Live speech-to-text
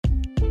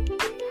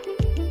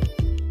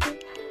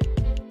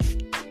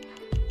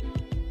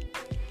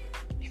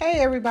Hey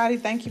everybody,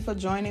 thank you for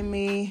joining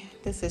me.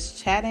 This is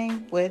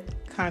Chatting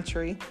with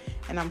Country,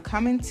 and I'm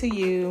coming to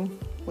you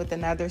with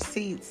another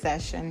seed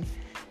session,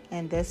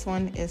 and this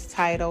one is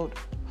titled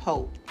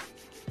Hope.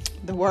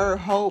 The word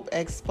hope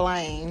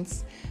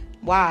explains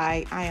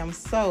why I am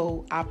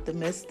so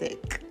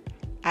optimistic.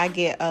 I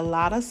get a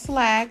lot of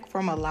slack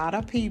from a lot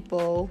of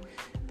people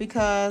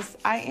because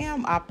I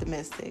am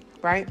optimistic,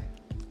 right?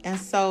 And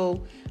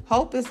so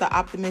hope is the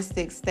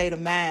optimistic state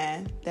of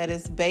mind that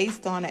is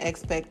based on the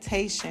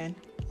expectation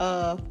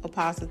of a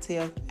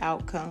positive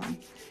outcome.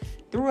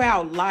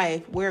 Throughout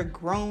life, we're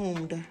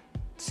groomed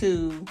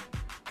to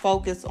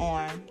focus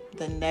on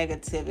the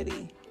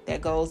negativity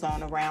that goes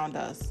on around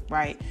us,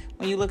 right?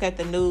 When you look at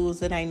the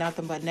news, it ain't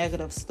nothing but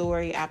negative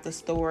story after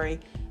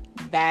story,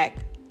 back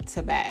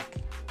to back.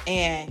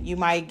 And you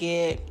might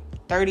get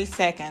 30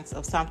 seconds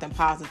of something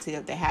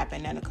positive that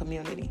happened in a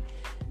community.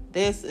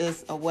 This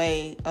is a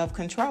way of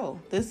control.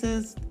 This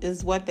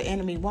is what the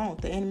enemy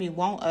wants. The enemy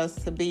wants us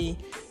to be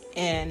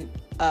in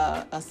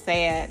a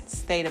sad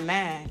state of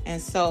mind.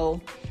 And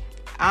so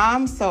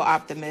I'm so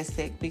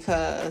optimistic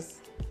because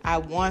I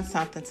want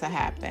something to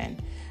happen.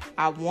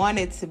 I want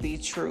it to be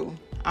true.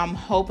 I'm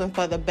hoping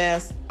for the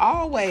best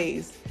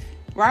always,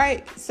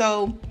 right?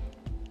 So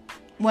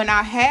when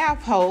I have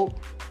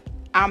hope,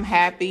 I'm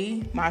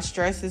happy. My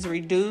stress is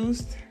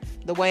reduced.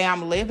 The way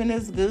I'm living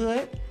is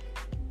good.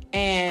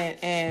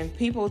 And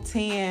people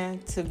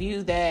tend to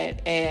view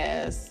that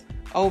as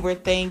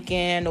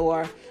overthinking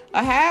or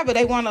however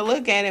they want to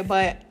look at it,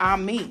 but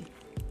I'm me.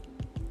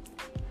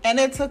 And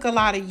it took a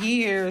lot of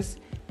years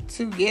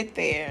to get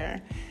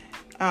there.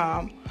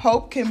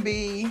 Hope can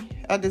be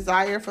a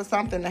desire for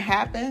something to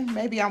happen.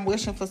 Maybe I'm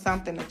wishing for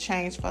something to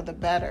change for the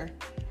better,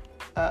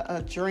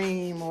 a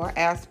dream or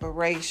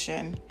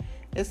aspiration.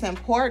 It's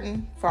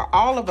important for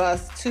all of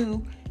us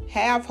to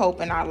have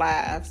hope in our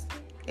lives.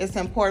 It's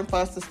important for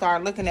us to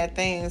start looking at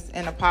things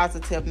in a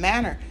positive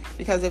manner,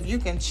 because if you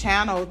can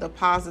channel the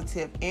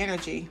positive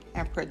energy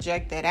and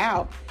project it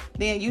out,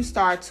 then you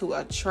start to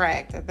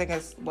attract. I think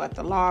it's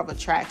the law of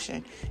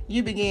attraction.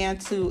 You begin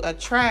to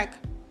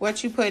attract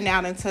what you're putting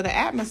out into the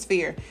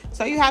atmosphere.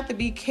 So you have to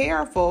be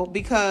careful,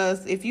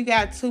 because if you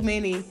got too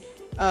many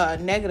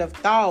negative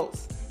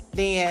thoughts,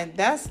 then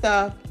that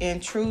stuff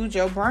intrudes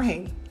your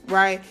brain,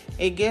 right?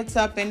 It gets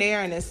up in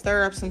there and it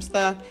stirs up some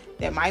stuff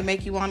that might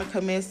make you want to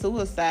commit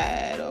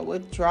suicide or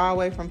withdraw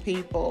away from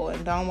people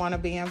and don't want to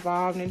be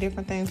involved in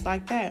different things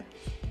like that.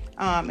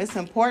 It's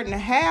important to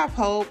have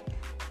hope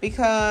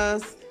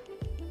because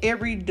it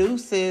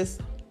reduces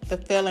the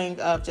feeling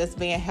of just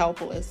being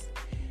helpless.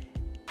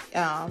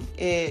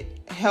 It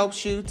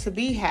helps you to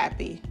be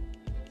happy.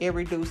 It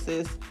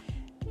reduces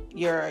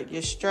your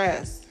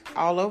stress.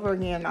 All over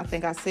again, I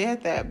think I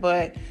said that,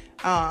 but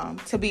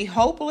to be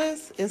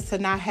hopeless is to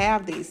not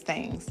have these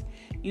things.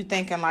 You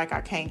thinking like,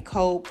 I can't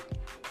cope.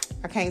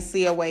 I can't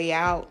see a way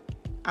out.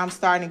 I'm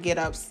starting to get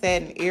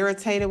upset and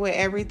irritated with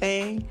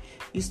everything.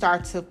 You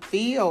start to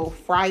feel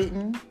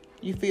frightened.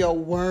 You feel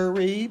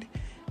worried,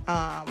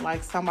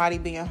 like somebody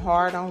being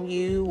hard on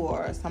you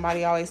or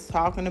somebody always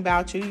talking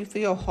about you. You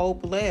feel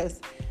hopeless.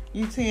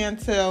 You tend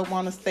to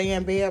want to stay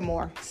in bed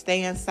more,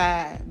 stay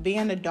inside, be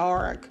in the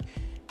dark,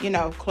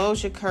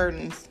 close your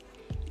curtains.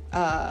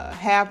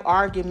 Have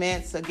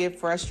arguments or get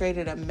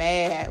frustrated or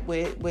mad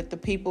with the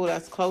people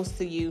that's close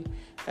to you,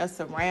 that's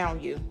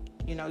around you.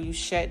 You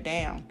shut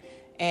down.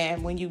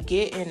 And when you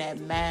get in that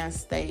mind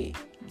state,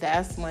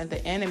 that's when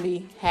the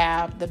enemy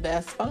have the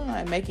best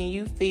fun, making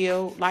you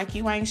feel like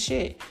you ain't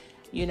shit,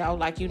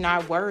 like you're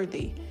not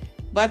worthy.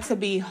 But to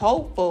be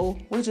hopeful,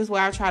 which is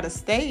where I try to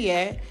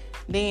stay at,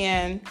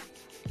 then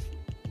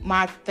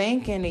my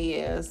thinking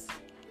is,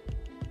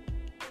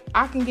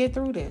 I can get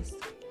through this.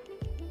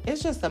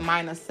 It's just a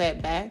minor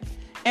setback.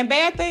 And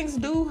bad things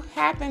do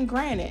happen,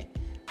 granted.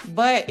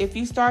 But if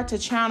you start to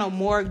channel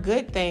more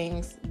good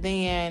things,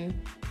 then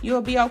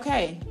you'll be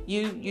okay.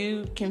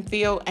 You can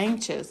feel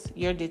anxious.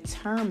 You're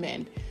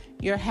determined.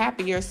 You're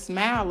happy. You're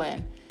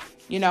smiling.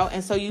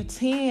 And so you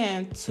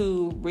tend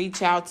to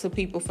reach out to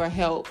people for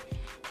help.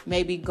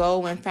 Maybe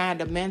go and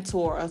find a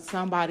mentor or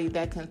somebody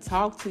that can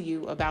talk to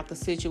you about the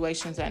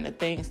situations and the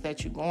things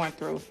that you're going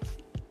through.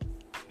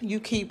 You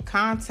keep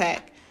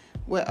contact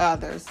with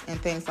others and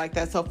things like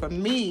that. So for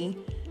me,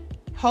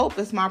 hope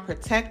is my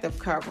protective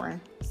covering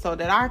so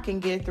that I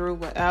can get through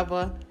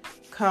whatever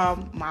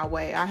come my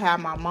way. I have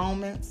my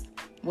moments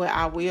where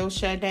I will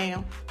shut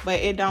down, but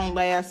it don't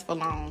last for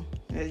long.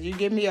 You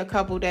give me a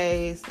couple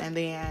days and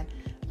then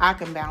I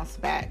can bounce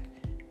back.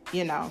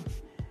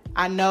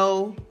 I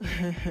know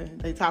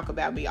they talk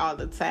about me all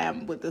the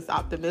time with this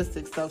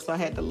optimistic stuff, so I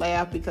had to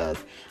laugh because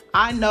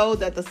I know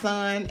that the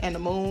sun and the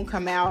moon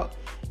come out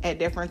at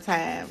different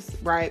times,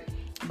 right?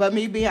 But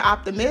me being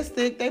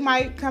optimistic, they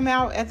might come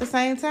out at the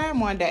same time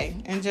one day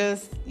and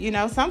just,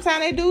 sometimes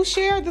they do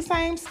share the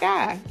same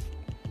sky.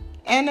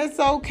 And it's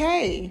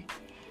okay.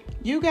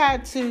 You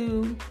got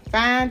to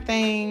find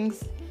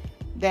things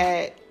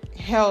that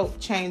help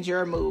change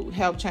your mood,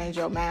 help change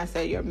your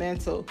mindset, your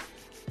mental,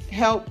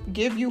 help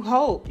give you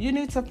hope. You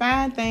need to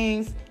find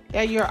things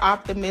that you're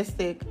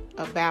optimistic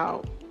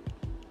about,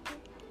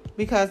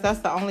 because that's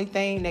the only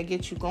thing that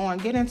gets you going.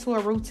 Get into a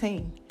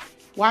routine.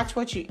 Watch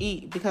what you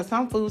eat, because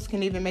some foods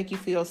can even make you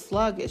feel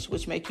sluggish,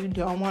 which make you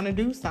don't want to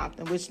do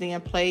something, which then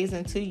plays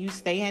into you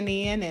staying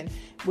in and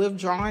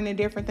withdrawing and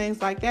different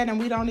things like that, and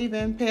we don't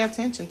even pay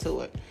attention to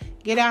it.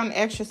 Get out and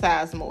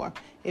exercise more.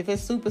 If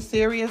it's super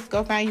serious,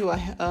 go find you a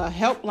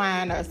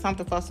helpline or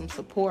something for some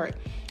support.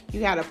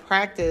 You got to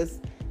practice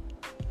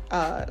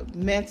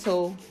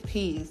mental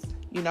peace.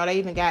 You know, they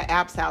even got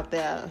apps out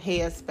there,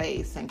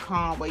 Headspace and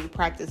Calm, where you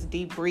practice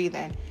deep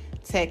breathing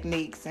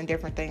techniques and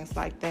different things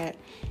like that.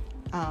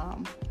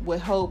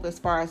 With hope, as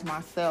far as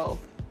myself,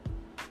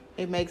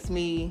 it makes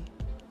me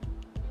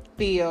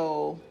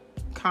feel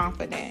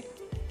confident.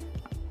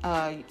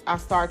 I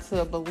start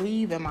to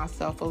believe in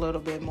myself a little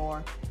bit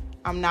more.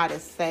 I'm not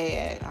as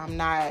sad. I'm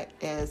not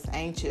as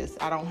anxious.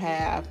 I don't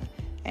have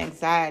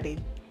anxiety.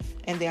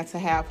 And then to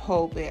have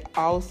hope, it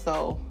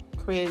also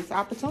creates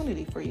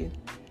opportunity for you.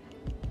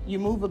 You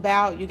move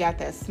about, you got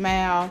that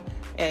smile.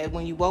 And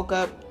when you woke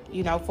up,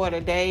 for the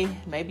day,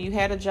 maybe you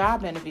had a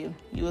job interview.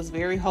 You was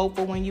very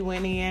hopeful when you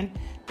went in.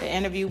 The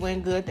interview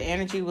went good, the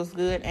energy was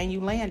good, and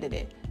you landed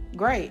it.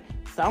 Great.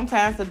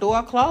 Sometimes the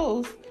door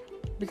closed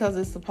because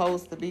it's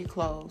supposed to be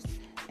closed.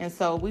 And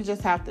so we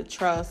just have to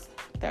trust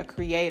the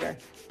Creator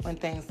when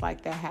things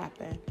like that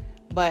happen.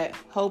 But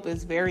hope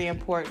is very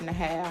important to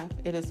have.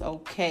 It is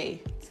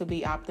okay to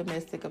be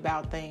optimistic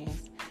about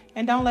things.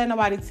 And don't let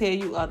nobody tell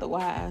you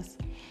otherwise.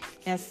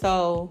 And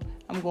so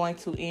I'm going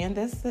to end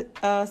this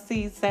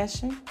seed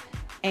session.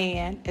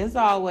 And as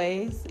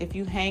always, if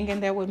you hang in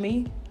there with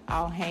me,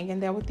 I'll hang in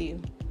there with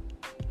you.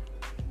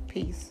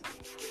 Peace.